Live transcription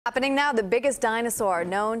Happening now, the biggest dinosaur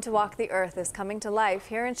known to walk the earth is coming to life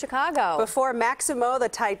here in Chicago. Before Maximo, the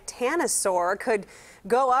Titanosaur, could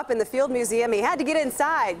go up in the Field Museum, he had to get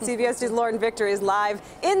inside. CBS News' Lauren Victor is live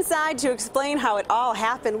inside to explain how it all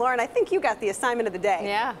happened. Lauren, I think you got the assignment of the day.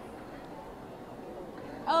 Yeah.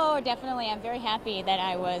 Oh, definitely. I'm very happy that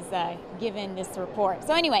I was given this report.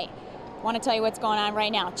 So anyway, I want to tell you what's going on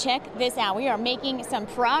right now. Check this out. We are making some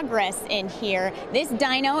progress in here. This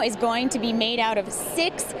dino is going to be made out of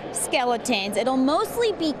 6 skeletons. It'll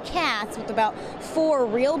mostly be cats with about 4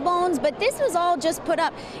 real bones, but this was all just put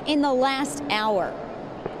up in the last hour.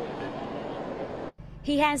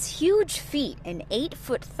 He has huge feet, an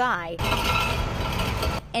 8-foot thigh,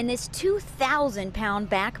 and this 2,000-pound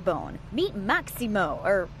backbone. Meet Maximo,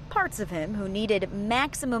 or parts of him, who needed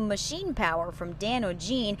maximum machine power from Dan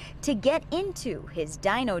O'Gene to get into his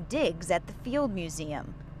dino digs at the Field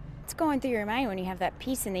Museum. What's going through your mind when you have that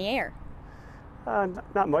piece in the air?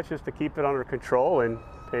 Not much, just to keep it under control and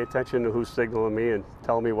pay attention to who's signaling me and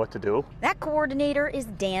telling me what to do. That coordinator is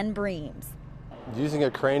Dan Breams. Using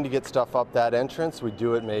a crane to get stuff up that entrance, we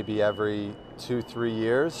do it maybe every 2-3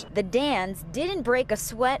 years. The Dans didn't break a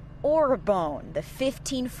sweat or a bone. The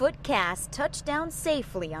 15-foot cast touched down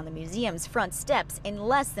safely on the museum's front steps in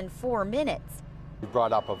less than 4 minutes. We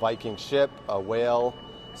brought up a Viking ship, a whale,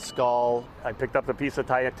 skull. I picked up a piece of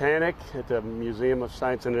Titanic at the Museum of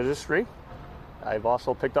Science and Industry. I've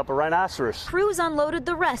also picked up a rhinoceros. Crews unloaded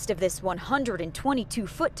the rest of this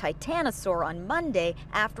 122-foot Titanosaur on Monday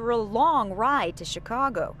after a long ride to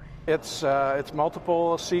Chicago. It's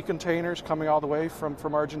multiple sea containers coming all the way from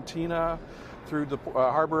Argentina through the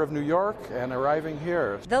harbor of New York and arriving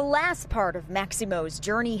here. The last part of Maximo's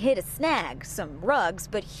journey hit a snag, some rugs,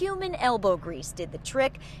 but human elbow grease did the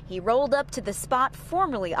trick. He rolled up to the spot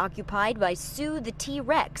formerly occupied by Sue the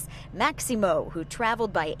T-Rex. Maximo, who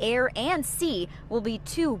traveled by air and sea, will be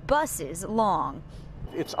 2 buses long.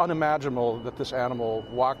 It's unimaginable that this animal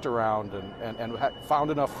walked around and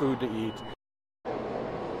found enough food to eat.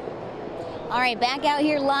 All right, back out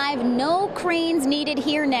here live. No cranes needed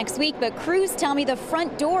here next week, but crews tell me the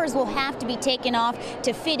front doors will have to be taken off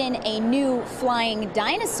to fit in a new flying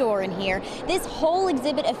dinosaur in here. This whole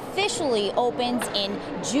exhibit officially opens in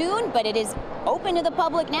June, but it is open to the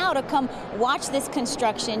public now to come watch this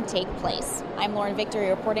construction take place. I'm Lauren Victor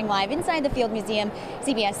reporting live inside the Field Museum,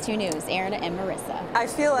 CBS 2 News. Aaron and Marissa. I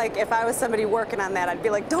feel like if I was somebody working on that, I'd be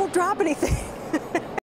like, don't drop anything.